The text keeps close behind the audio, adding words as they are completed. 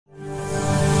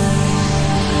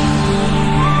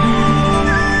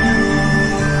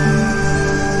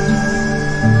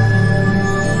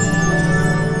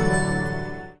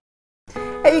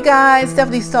you guys,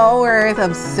 Stephanie Stallworth.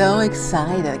 I'm so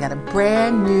excited. I got a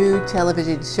brand new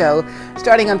television show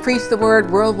starting on Preach the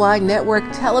Word Worldwide Network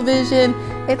Television.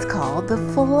 It's called The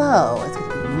Flow. It's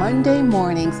going to be Monday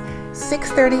mornings,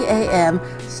 6:30 a.m.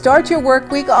 Start your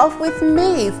work week off with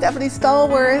me, Stephanie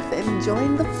Stallworth, and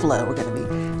join The Flow. We're going to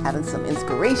be having some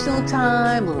inspirational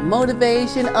time, a little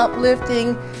motivation,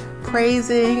 uplifting,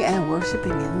 praising, and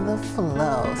worshiping in the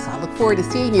flow. So I look forward to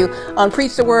seeing you on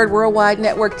Preach the Word Worldwide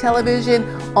Network Television,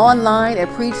 online at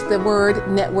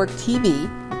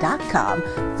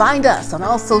preachtheWordNetworkTV.com. Find us on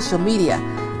all social media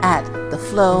at The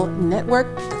Flow Network,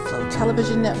 The Flow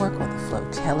Television Network, or The Flow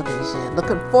Television.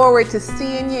 Looking forward to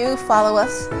seeing you. Follow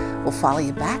us. We'll follow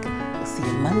you back. We'll see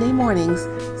you Monday mornings,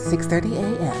 6:30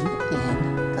 a.m.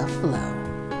 in The Flow.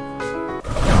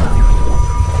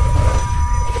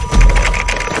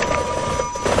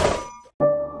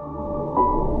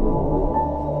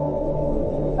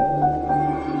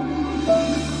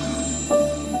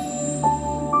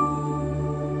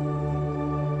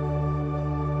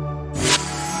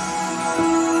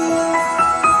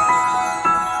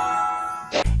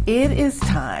 It is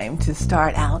time to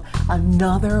start out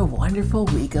another wonderful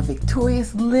week of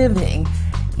victorious living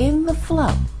in the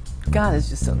flow. God is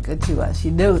just so good to us.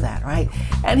 You know that, right?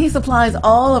 And He supplies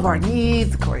all of our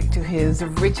needs according to His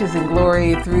riches and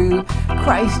glory through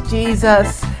Christ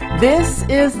Jesus. This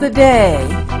is the day.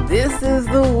 This is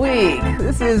the week.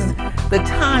 This is the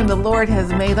time the Lord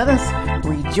has made. Let us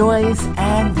rejoice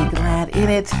and be glad in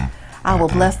it. I will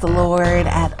bless the Lord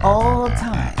at all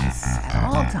times. At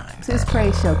all times. His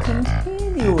praise shall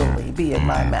continually be in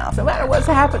my mouth, no matter what's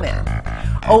happening.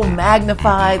 Oh,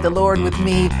 magnify the Lord with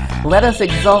me. Let us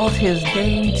exalt His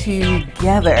name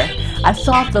together. I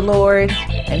sought the Lord,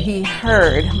 and He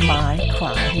heard my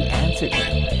cry. He answered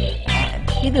me, and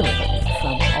He delivered me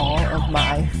from all of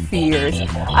my fears.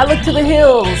 I look to the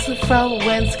hills, from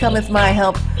whence cometh my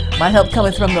help. My help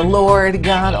cometh from the Lord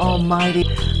God Almighty.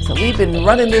 So we've been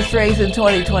running this race in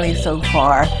 2020 so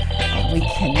far, and we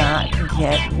cannot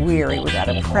get weary. We got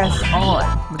to press on.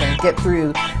 We're going to get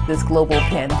through this global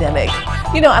pandemic.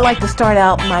 You know, I like to start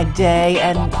out my day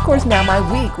and, of course, now my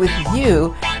week with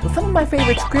you with some of my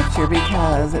favorite scripture,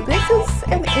 because this is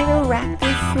an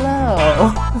interactive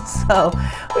flow. So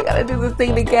we got to do this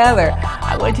thing together.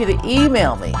 I want you to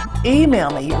email me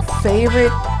your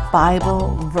favorite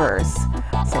Bible verse,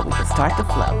 so we can start the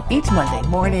flow each Monday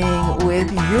morning with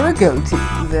your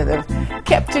go-tos that have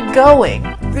kept you going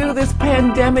through this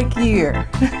pandemic year,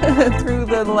 through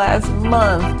the last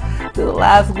month, through the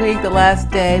last week, the last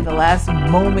day, the last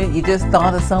moment you just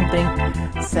thought of something.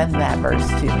 Send that verse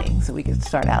to me so we can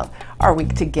start out our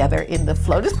week together in the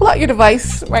flow. Just pull out your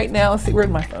device right now. See, we're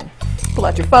in my phone. Pull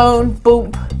out your phone,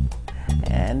 boom,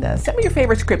 and send me your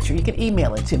favorite scripture. You can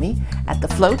email it to me at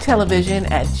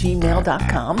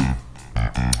theflowtelevision@gmail.com.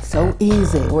 So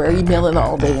easy. We're emailing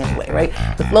all day anyway, right?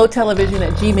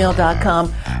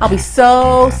 theflowtelevision@gmail.com. I'll be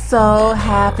so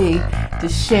happy to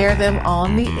share them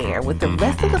on the air with the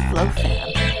rest of the Flow fam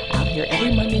out here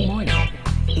every Monday morning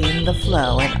in the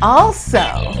flow. And also,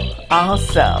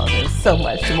 there's so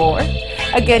much more.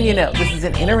 Again, you know, this is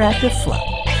an interactive flow.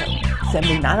 Send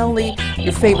me not only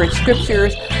your favorite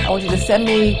scriptures, I want you to send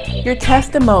me your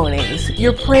testimonies,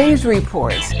 your praise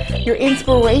reports, your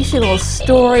inspirational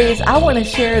stories. I want to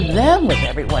share them with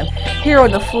everyone. Here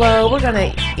on the flow, we're going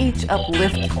to each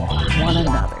uplift one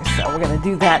another. So we're going to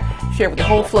do that, share with the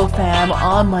whole Flow fam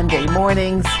on Monday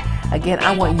mornings. Again,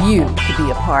 I want you to be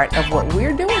a part of what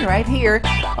we're doing right here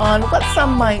on what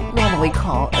some might normally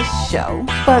call a show.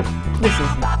 But this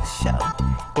is not a show.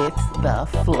 It's the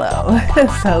flow.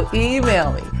 So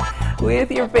email me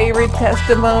with your favorite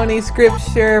testimony,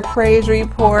 scripture, praise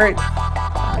report,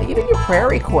 even your prayer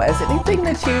requests, anything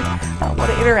that you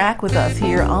want to interact with us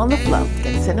here on the flow. You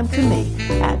can send them to me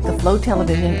at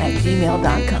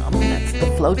theflowtelevision@gmail.com. That's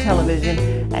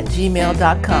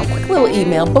theflowtelevision@gmail.com. Quick little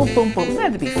email, boom, boom, boom. Doesn't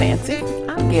have to be fancy.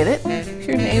 I'll get it.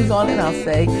 Your name's on it. I'll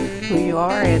say who you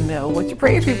are and what your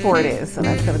praise report is. So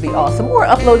that's going to be awesome. Or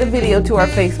upload a video to our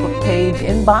Facebook page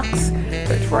inbox.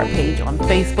 Search for our page on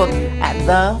Facebook at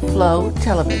The Flow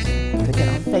Television to get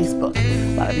on Facebook. A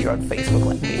lot of you are on Facebook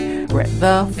like me. We're at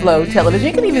The Flow Television.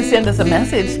 You can even send us a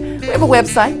message. We have a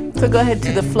website, so go ahead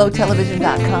to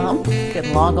theflowtelevision.com. You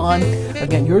can log on,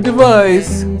 again, your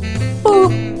device.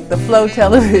 Boop.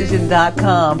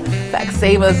 theflowtelevision.com. In fact,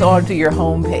 save us onto your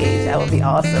homepage. That would be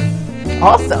awesome.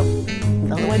 Also,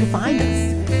 another way to find us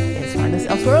is find us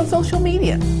elsewhere on social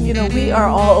media. You know, we are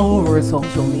all over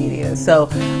social media. So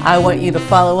I want you to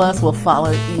follow us. We'll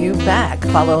follow you back.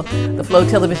 Follow the Flow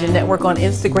Television Network on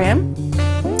Instagram.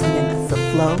 And then that's the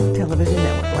Flow Flow Television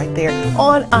Network right there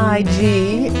on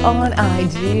IG.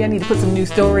 I need to put some new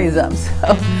stories up,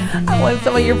 so I want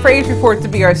some of your praise reports to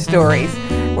be our stories.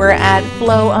 We're at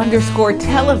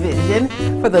Flow_Television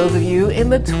for those of you in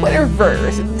the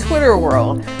Twitterverse, in the Twitter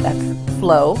world. That's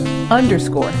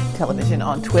Flow_Television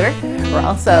on Twitter. We're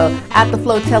also at the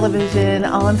Flow Television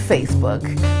on Facebook.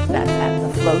 That's at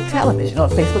the Flow Television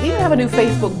on Facebook. We even have a new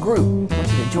Facebook group. I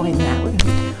want you to join that. We're going to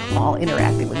be all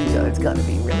interacting with each other. It's going to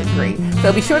be really great.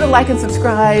 So be sure to like and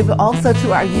subscribe also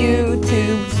to our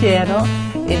YouTube channel.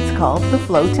 It's called The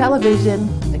Flow Television.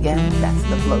 Again, that's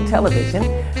The Flow Television.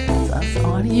 That's us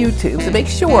on YouTube. So make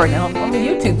sure, now on the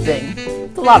YouTube thing,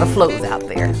 there's a lot of flows out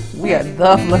there. We are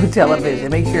The Flow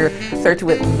Television. Make sure, search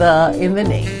with the in the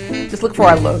name. Just look for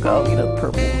our logo,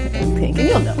 purple and pink, and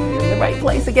you'll know you're in the right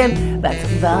place. Again, that's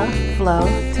The Flow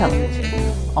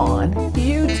Television on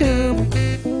YouTube.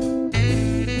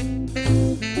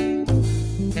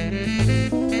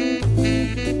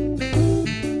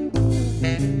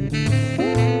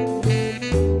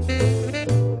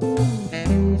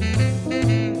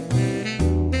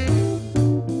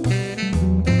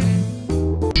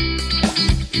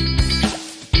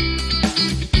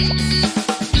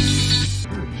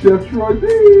 Chef Troy B.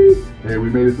 Hey, we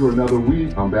made it through another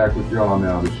week. I'm back with y'all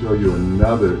now to show you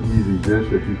another easy dish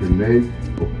that you can make.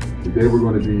 Today we're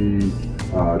going to be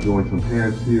doing some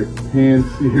pan-seared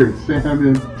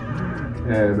salmon,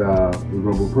 and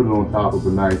we're going to put it on top of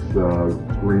a nice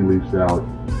green leaf salad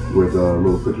with a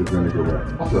little citrus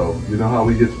vinaigrette. So, you know how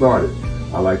we get started.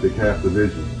 I like to cast a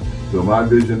vision. So my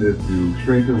vision is to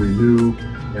strengthen, renew,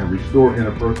 and restore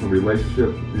interpersonal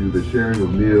relationships through the sharing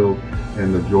of meals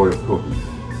and the joy of cooking.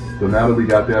 So now that we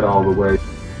got that all the way,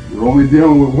 we're only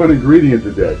dealing with one ingredient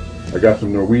today. I got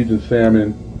some Norwegian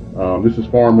salmon. This is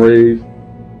farm raised.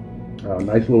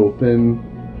 Nice little thin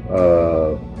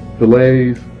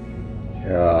fillets.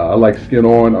 I like skin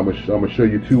on. I'm gonna show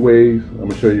you two ways. I'm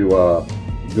gonna show you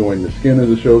doing the skin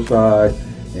as a show side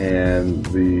and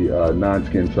the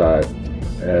non-skin side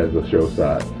as a show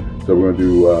side. So we're gonna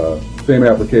do same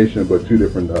application but two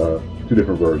different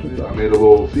versions. I made a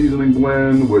little seasoning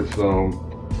blend with some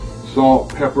salt,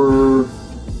 pepper, a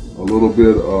little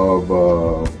bit of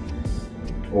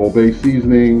Old Bay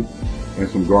seasoning, and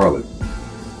some garlic.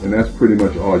 And that's pretty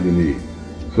much all you need.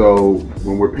 So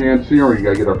when we're pan searing, you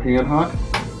gotta get our pan hot.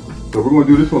 So we're gonna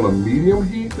do this on a medium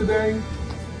heat today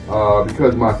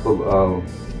because my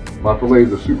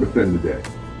fillets are super thin today.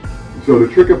 So the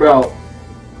trick about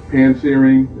pan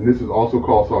searing, and this is also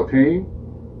called sauteing,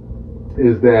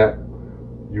 is that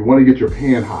you want to get your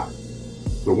pan hot.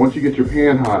 So once you get your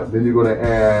pan hot, then you're going to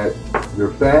add your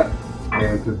fat.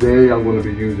 And today I'm going to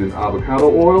be using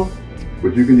avocado oil,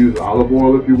 but you can use olive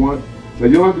oil if you want. Now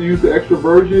you don't have to use the extra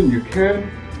virgin. You can.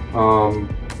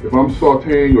 If I'm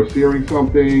sauteing or searing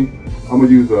something, I'm going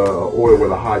to use oil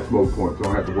with a high smoke point, so I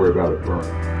don't have to worry about it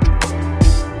burning.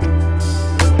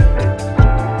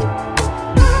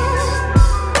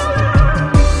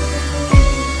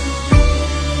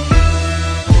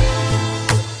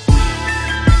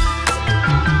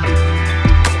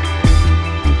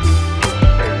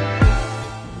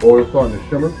 Oil starting to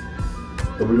shimmer,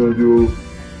 so we're going to do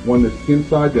one that's skin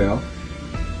side down,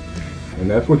 and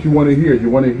that's what you want to hear.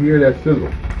 You want to hear that sizzle.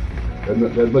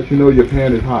 That lets you know your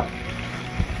pan is hot.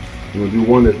 You're going to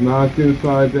do one that's non-skin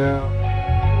side down.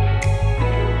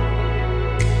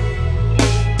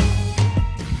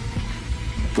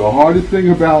 The hardest thing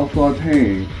about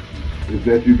sauteing is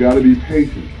that you got to be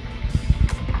patient,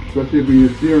 especially when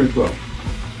you're searing something.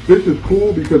 Fish is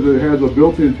cool because it has a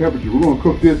built-in temperature. We're going to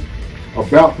cook this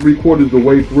about 3/4 the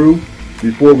way through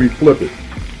before we flip it.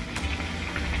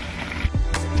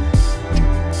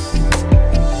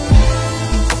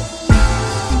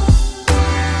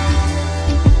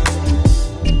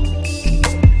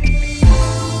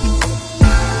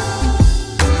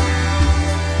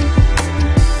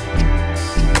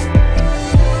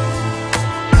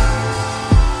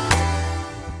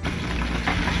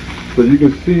 So you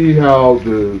can see how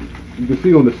you can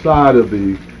see on the side of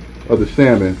the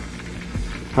salmon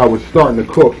how it's starting to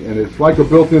cook, and it's like a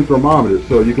built-in thermometer,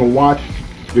 so you can watch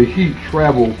the heat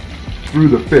travel through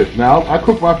the fish. Now I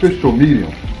cook my fish to a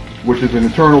medium, which is an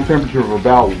internal temperature of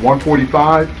about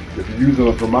 145 if you're using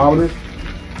a thermometer,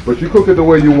 but you cook it the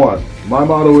way you want. My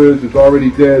motto is, it's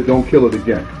already dead, don't kill it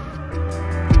again.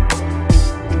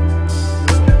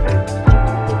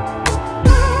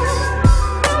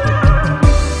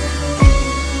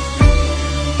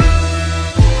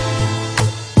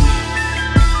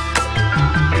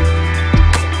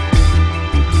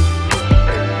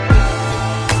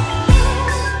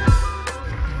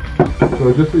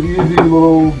 So just an easy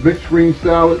little mixed green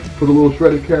salad. Put a little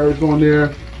shredded carrots on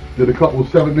there. Did a couple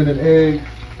 7-minute eggs.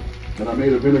 And I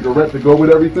made a vinaigrette to go with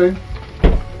everything.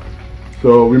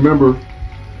 So remember,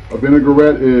 a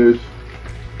vinaigrette is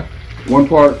 1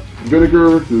 part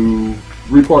vinegar to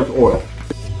 3 parts oil.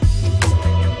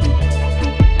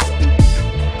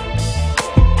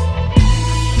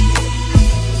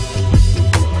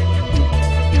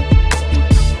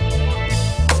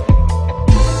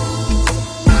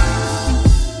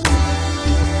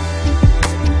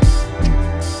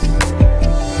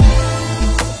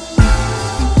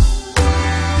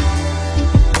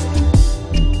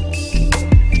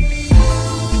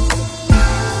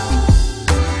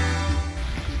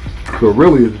 So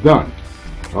really it's done.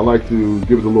 I like to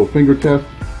give it a little finger test,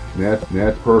 and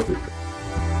that's perfect.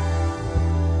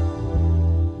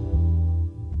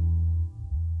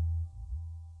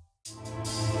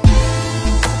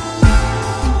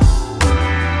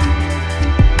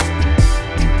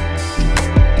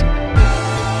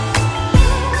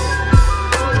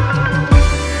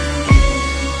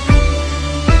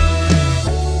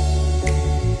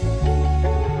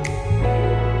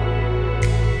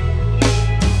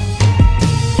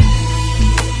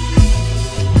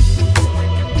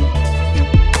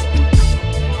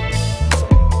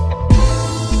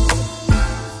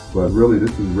 But really,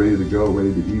 this is ready to go,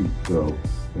 ready to eat. So,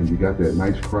 and you got that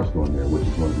nice crust on there, which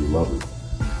is going to be lovely.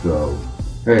 So,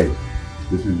 hey,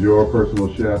 this is your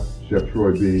personal chef, Chef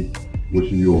Troy B,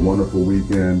 wishing you a wonderful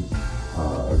weekend,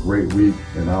 a great week,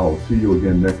 and I'll see you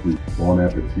again next week. Bon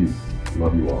appetit.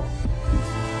 Love you all.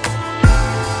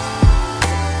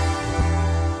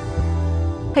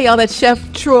 Hey y'all, that's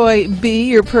Chef Troy B,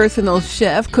 your personal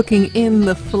chef, cooking in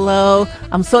the flow.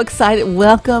 I'm so excited.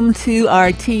 Welcome to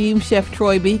our team, Chef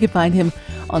Troy B. You can find him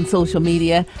on social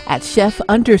media at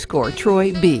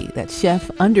chef_Troy B. That's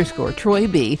chef_Troy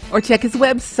B. Or check his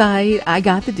website,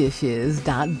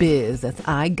 IGotTheDishes.biz. That's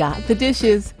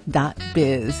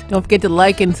IGotTheDishes.biz. Don't forget to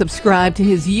like and subscribe to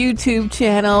his YouTube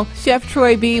channel. Chef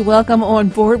Troy B, welcome on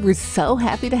board. We're so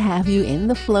happy to have you in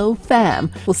the Flow fam.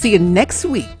 We'll see you next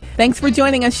week. Thanks for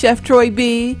joining us, Chef Troy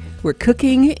B. We're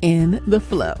cooking in the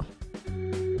flow.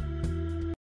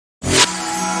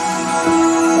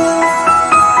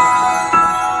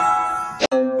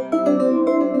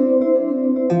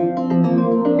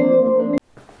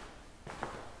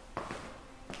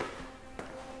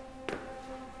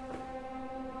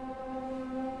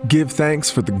 Give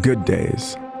thanks for the good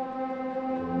days.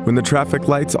 When the traffic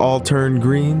lights all turn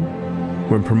green,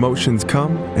 when promotions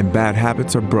come and bad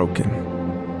habits are broken.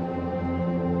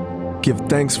 Give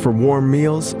thanks for warm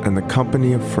meals and the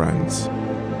company of friends.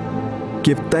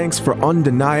 Give thanks for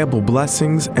undeniable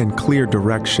blessings and clear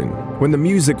direction. When the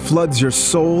music floods your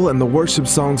soul and the worship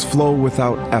songs flow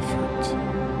without effort.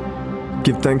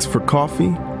 Give thanks for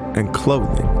coffee and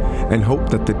clothing and hope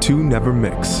that the two never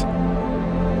mix.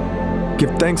 Give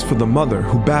thanks for the mother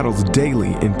who battles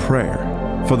daily in prayer.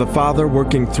 For the father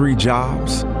working 3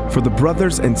 jobs. For the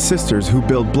brothers and sisters who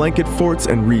build blanket forts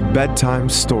and read bedtime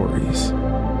stories.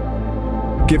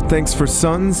 Give thanks for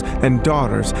sons and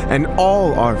daughters and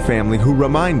all our family who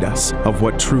remind us of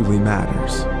what truly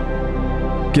matters.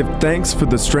 Give thanks for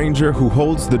the stranger who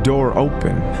holds the door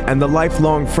open and the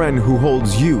lifelong friend who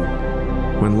holds you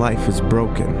when life is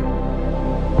broken.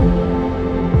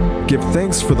 Give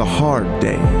thanks for the hard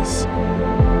days,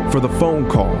 for the phone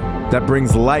call that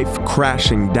brings life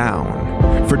crashing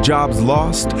down, for jobs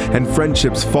lost and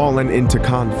friendships fallen into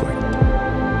conflict.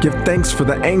 Give thanks for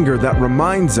the anger that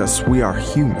reminds us we are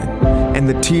human, and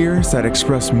the tears that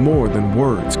express more than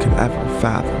words can ever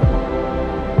fathom.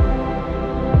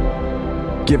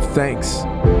 Give thanks,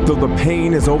 though the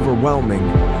pain is overwhelming,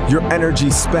 your energy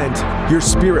spent, your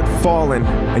spirit fallen,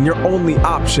 and your only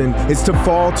option is to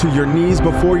fall to your knees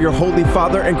before your Holy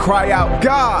Father and cry out,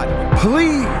 God,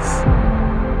 please,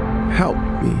 help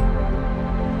me.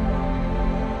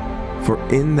 For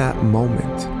in that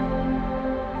moment,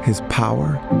 His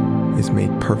power is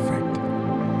made perfect.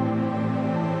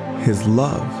 His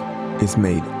love is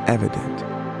made evident.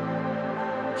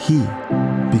 He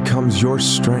becomes your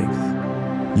strength,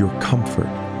 your comfort,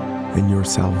 and your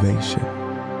salvation.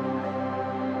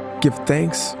 Give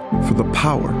thanks for the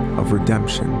power of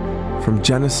redemption, from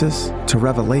Genesis to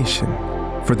Revelation,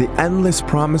 for the endless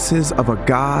promises of a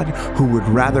God who would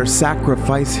rather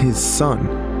sacrifice His Son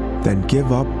than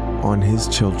give up on His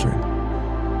children.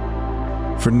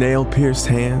 For nail-pierced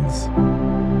hands,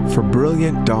 for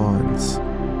brilliant dawns,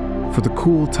 for the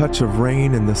cool touch of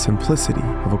rain and the simplicity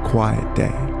of a quiet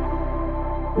day.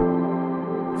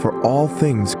 For all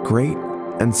things great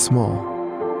and small,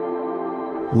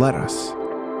 let us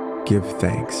give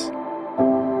thanks.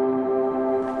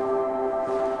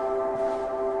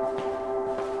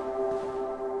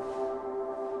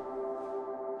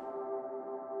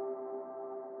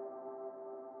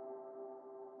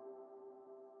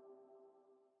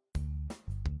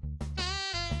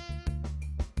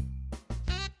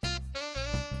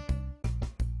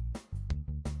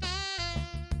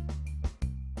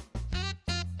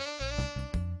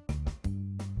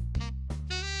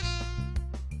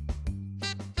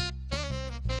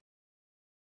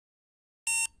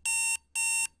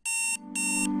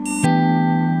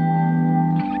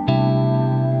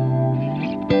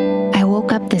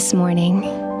 this morning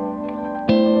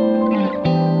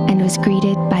and was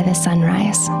greeted by the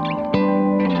sunrise.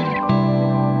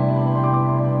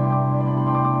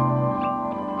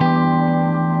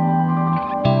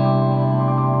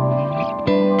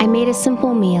 I made a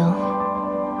simple meal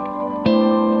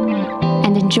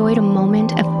and enjoyed a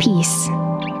moment of peace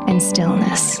and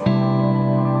stillness.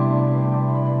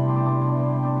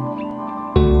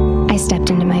 I stepped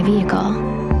into my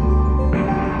vehicle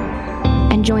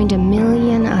and joined a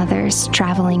million others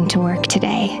traveling to work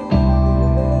today.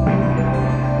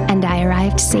 And I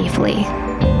arrived safely.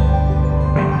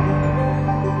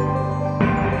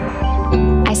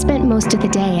 I spent most of the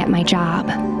day at my job,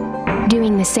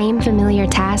 doing the same familiar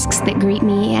tasks that greet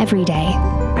me every day.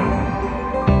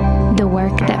 The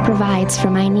work that provides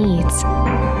for my needs.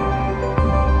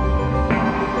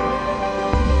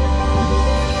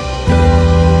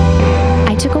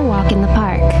 I took a walk in the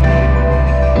park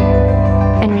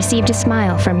and received a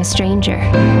smile from a stranger.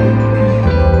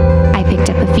 I picked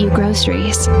up a few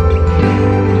groceries.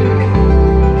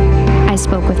 I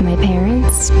spoke with my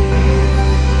parents,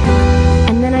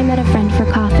 and then I met a friend for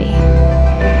coffee.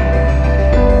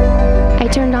 I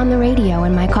turned on the radio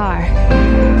in my car.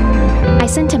 I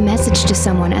sent a message to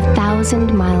someone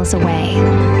 1,000 miles away.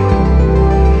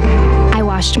 I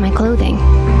washed my clothing.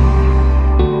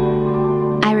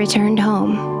 I returned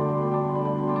home.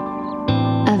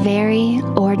 A very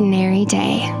ordinary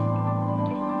day.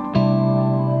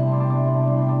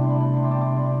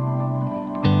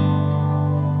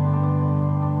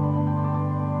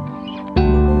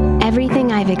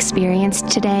 Everything I've experienced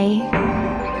today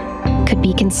could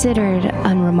be considered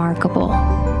unremarkable,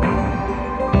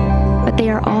 but they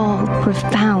are all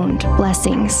profound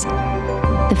blessings,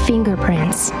 the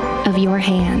fingerprints of your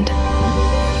hand.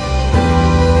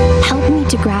 Help me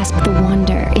to grasp the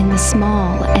wonder in the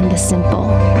small and the simple,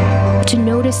 to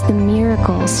notice the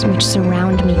miracles which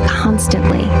surround me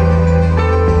constantly,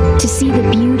 to see the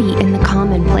beauty in the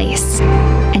commonplace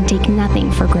and take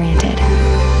nothing for granted.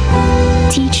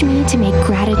 Teach me to make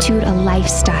gratitude a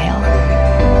lifestyle,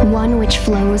 one which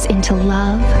flows into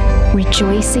love,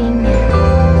 rejoicing,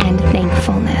 and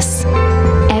thankfulness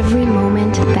every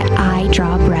moment that I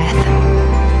draw breath.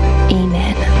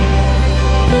 Amen.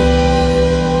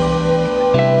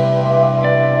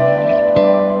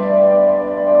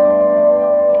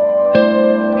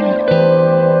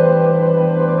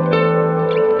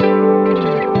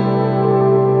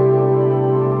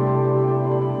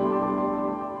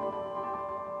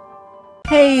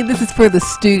 Hey, this is for the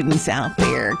students out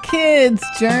there. Kids,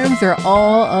 germs are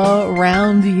all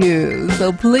around you.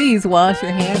 So please wash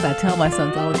your hands. I tell my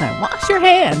sons all the time, wash your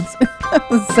hands.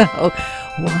 So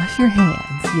wash your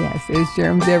hands. Yes, there's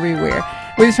germs everywhere.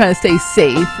 We're just trying to stay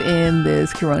safe in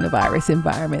this coronavirus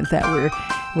environment that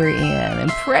we're in, and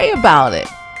pray about it.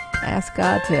 Ask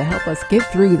God to help us get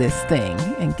through this thing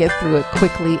and get through it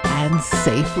quickly and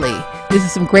safely. This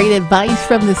is some great advice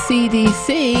from the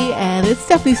CDC, and it's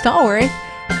Stephanie Stallworth.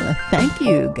 Well, thank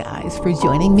you guys for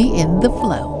joining me in the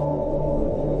flow.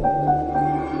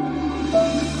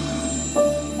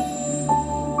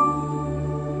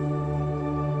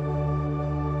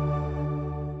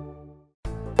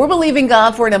 We're believing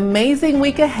God for an amazing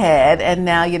week ahead, and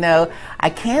now, I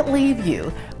can't leave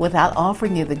you without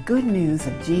offering you the good news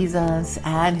of Jesus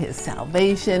and his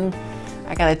salvation.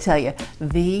 I gotta tell you,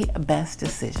 the best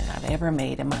decision I've ever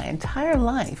made in my entire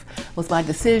life was my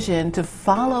decision to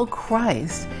follow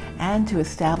Christ and to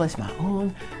establish my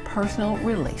own personal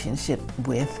relationship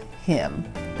with him.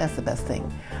 That's the best thing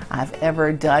I've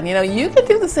ever done. You can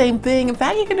do the same thing. In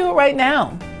fact, you can do it right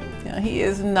now. He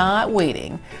is not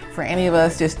waiting for any of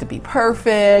us just to be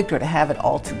perfect or to have it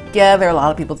all together. A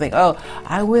lot of people think, oh,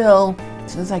 I will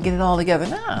as soon as I get it all together.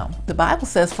 No, the Bible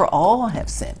says for all have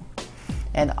sinned.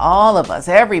 And all of us,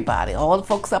 everybody, all the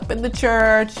folks up in the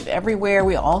church, everywhere,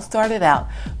 we all started out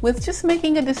with just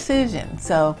making a decision.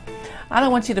 So I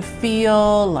don't want you to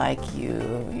feel like you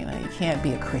can't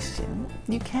be a Christian.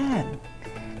 You can.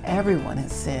 Everyone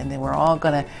has sinned, and we're all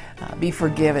going to be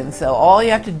forgiven. So all you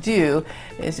have to do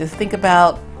is just think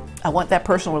about, I want that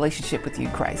personal relationship with you,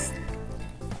 Christ.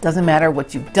 Doesn't matter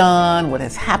what you've done, what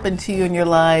has happened to you in your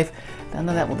life. None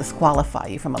of that will disqualify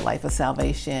you from a life of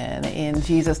salvation in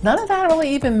Jesus. None of that really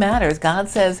even matters. God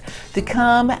says to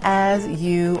come as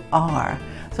you are.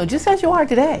 So just as you are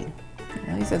today.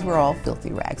 He says we're all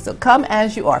filthy rags. So come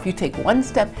as you are. If you take one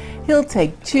step, he'll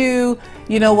take two.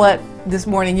 You know what? This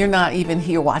morning, you're not even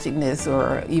here watching this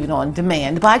or even on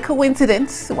demand by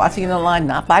coincidence, watching it online,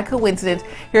 not by coincidence.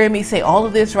 Hearing me say all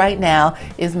of this right now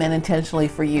is meant intentionally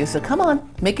for you. So come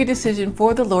on, make your decision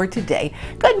for the Lord today.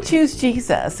 Go ahead and choose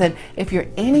Jesus. And if you're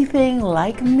anything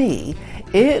like me,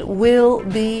 It will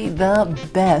be the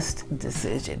best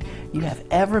decision you have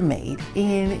ever made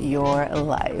in your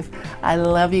life. I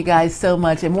love you guys so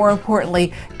much, and more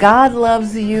importantly, God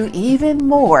loves you even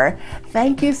more.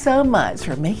 Thank you so much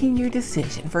for making your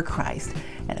decision for Christ.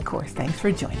 And of course, thanks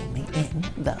for joining me in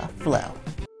the flow.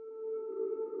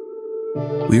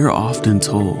 We are often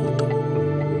told,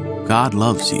 God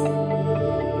loves you.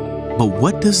 But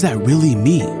what does that really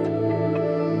mean?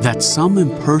 That some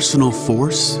impersonal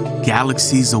force,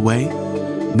 galaxies away,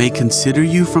 may consider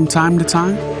you from time to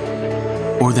time?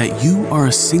 Or that you are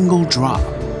a single drop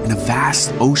in a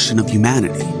vast ocean of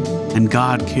humanity, and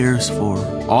God cares for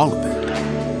all of it?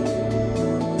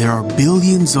 There are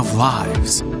billions of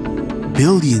lives,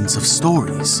 billions of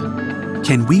stories.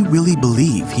 Can we really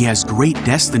believe He has great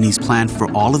destinies planned for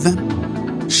all of them?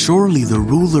 Surely the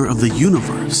ruler of the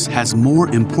universe has more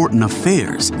important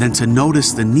affairs than to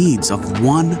notice the needs of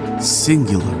one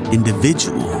singular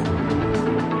individual.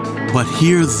 But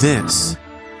hear this,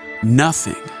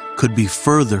 nothing could be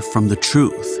further from the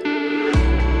truth.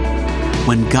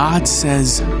 When God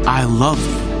says, I love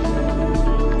you,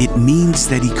 it means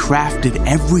that He crafted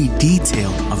every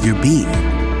detail of your being.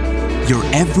 Your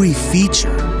every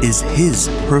feature is His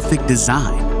perfect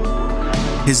design.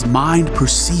 His mind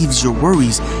perceives your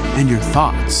worries and your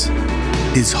thoughts.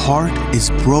 His heart is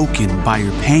broken by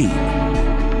your pain.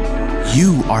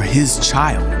 You are His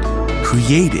child,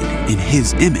 created in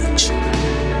His image.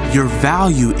 Your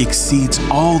value exceeds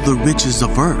all the riches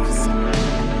of earth.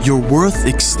 Your worth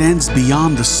extends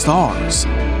beyond the stars.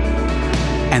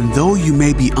 And though you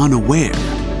may be unaware,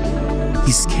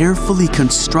 He's carefully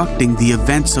constructing the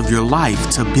events of your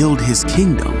life to build His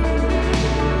kingdom.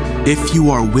 If you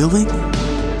are willing,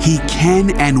 He can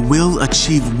and will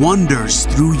achieve wonders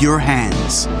through your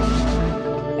hands.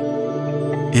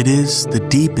 It is the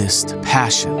deepest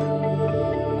passion,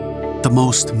 the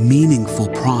most meaningful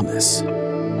promise.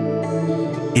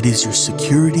 It is your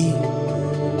security,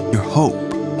 your hope,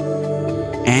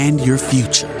 and your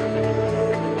future.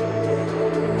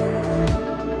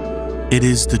 It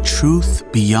is the truth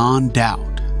beyond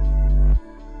doubt.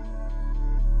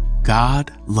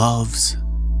 God loves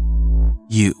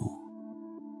you.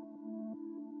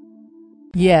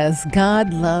 Yes,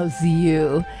 God loves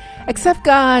you. Accept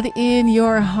God in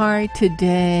your heart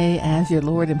today as your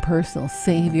Lord and personal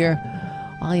Savior.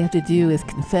 All you have to do is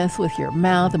confess with your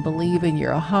mouth and believe in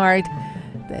your heart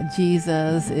that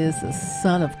Jesus is the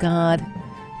Son of God,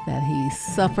 that He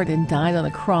suffered and died on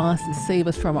the cross to save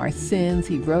us from our sins.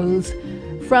 He rose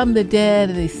from the dead,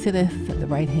 and He sitteth at the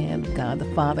right hand of God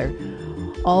the Father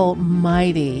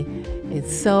Almighty.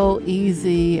 It's so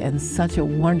easy and such a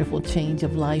wonderful change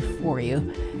of life for you.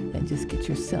 And just get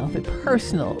yourself a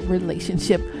personal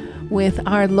relationship with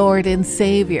our Lord and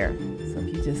Savior. So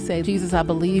if you just say, Jesus, I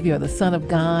believe you're the Son of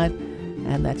God,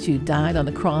 and that you died on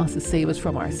the cross to save us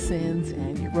from our sins,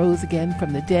 and you rose again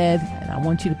from the dead, and I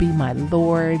want you to be my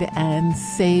Lord and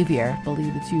Savior.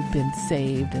 Believe that you've been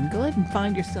saved, and go ahead and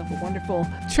find yourself a wonderful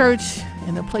church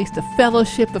and a place to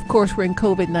fellowship. Of course, we're in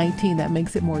COVID-19. That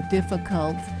makes it more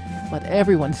difficult, but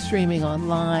everyone's streaming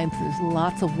online, so there's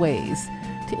lots of ways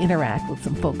to interact with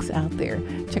some folks out there.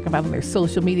 Check them out on their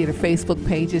social media, their Facebook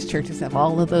pages. Churches have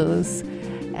all of those.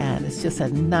 And it's just a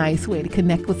nice way to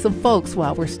connect with some folks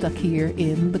while we're stuck here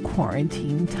in the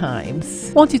quarantine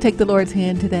times. Won't you take the Lord's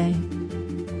hand today?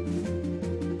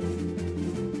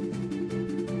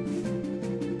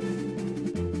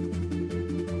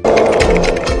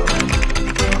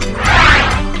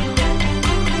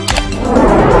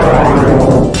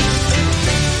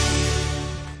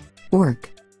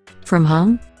 Work from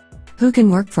home? Who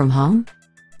can work from home?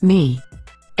 Me.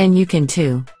 And you can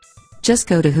too. Just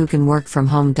go to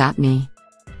whocanworkfromhome.me.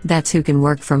 That's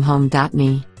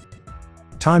whocanworkfromhome.me.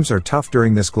 Times are tough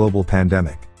during this global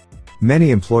pandemic.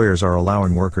 Many employers are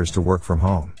allowing workers to work from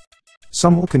home.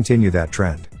 Some will continue that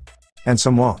trend. And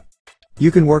some won't.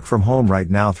 You can work from home right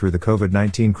now through the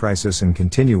COVID-19 crisis and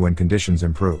continue when conditions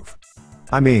improve.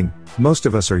 I mean, most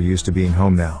of us are used to being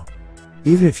home now.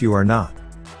 Even if you are not.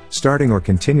 Starting or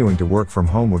continuing to work from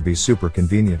home would be super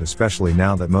convenient, especially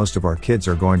now that most of our kids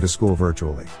are going to school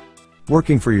virtually.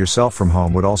 Working for yourself from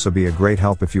home would also be a great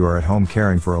help if you are at home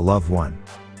caring for a loved one.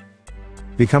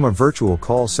 Become a virtual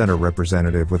call center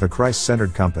representative with a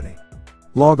Christ-centered company.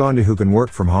 Log on to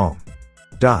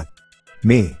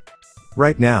whocanworkfromhome.me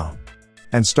right now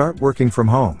and start working from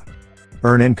home.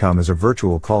 Earn income as a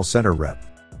virtual call center rep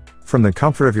from the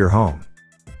comfort of your home.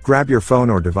 Grab your phone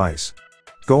or device.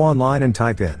 Go online and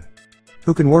type in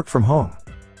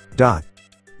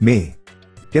whocanworkfromhome.me.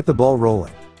 Get the ball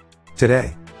rolling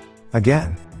today.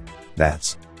 Again,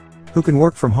 that's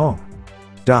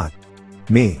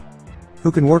whocanworkfromhome.me.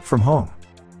 Who can work from home?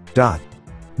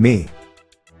 Me.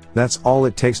 That's all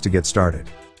it takes to get started.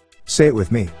 Say it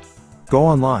with me. Go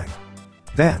online.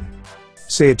 Then,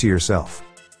 say it to yourself.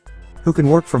 Who can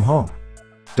work from home?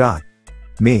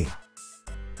 Me.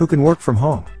 Who can work from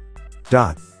home?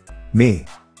 Me.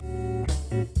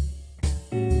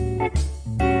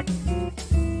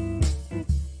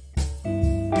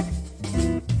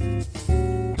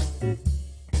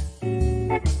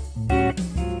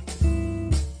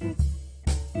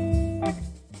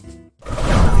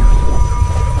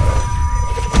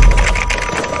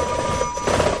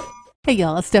 Hey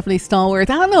y'all, it's Stephanie Stallworth.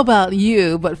 I don't know about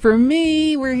you, but for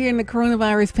me, we're here in the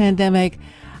coronavirus pandemic.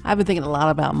 I've been thinking a lot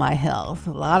about my health,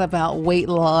 a lot about weight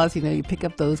loss. You know, you pick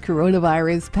up those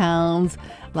coronavirus pounds,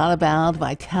 a lot about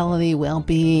vitality,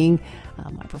 well-being,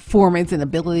 my performance and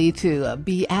ability to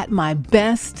be at my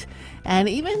best, and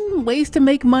even ways to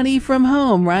make money from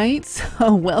home, right?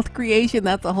 So wealth creation,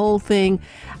 that's a whole thing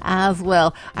as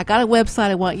well. I got a website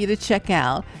I want you to check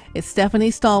out. It's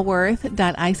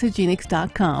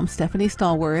stephaniestallworth.isogenics.com,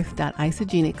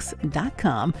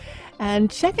 stephaniestallworth.isogenics.com, and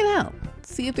check it out.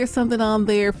 See if there's something on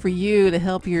there for you to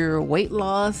help your weight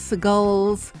loss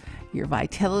goals, your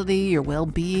vitality, your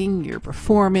well-being, your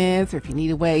performance, or if you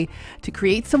need a way to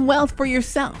create some wealth for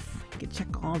yourself. You can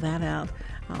check all that out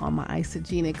on my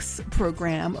Isogenics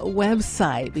program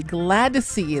website. Be glad to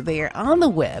see you there on the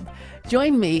web.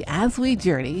 Join me as we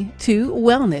journey to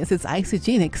wellness. It's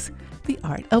Isogenics, the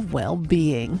art of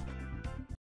well-being.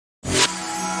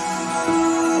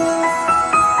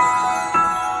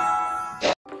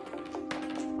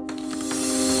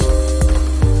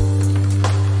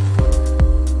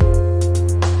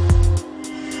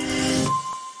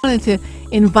 I wanted to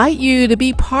invite you to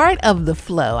be part of the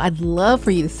flow. I'd love for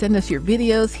you to send us your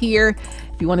videos here.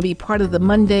 If you want to be part of the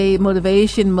Monday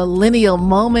Motivation Millennial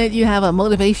Moment, you have a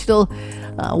motivational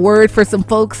word for some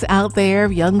folks out there,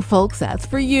 young folks, that's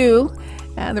for you.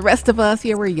 And the rest of us,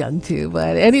 yeah, we're young too,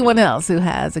 but anyone else who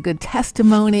has a good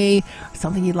testimony or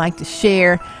something you'd like to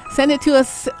share, send it to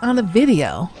us on a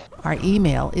video. Our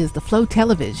email is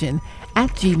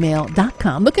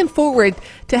theflowtelevision@gmail.com. Looking forward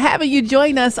to having you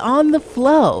join us on The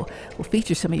Flow. We'll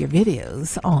feature some of your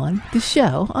videos on the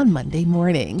show on Monday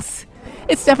mornings.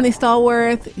 It's Stephanie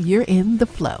Stallworth. You're in The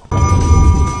Flow.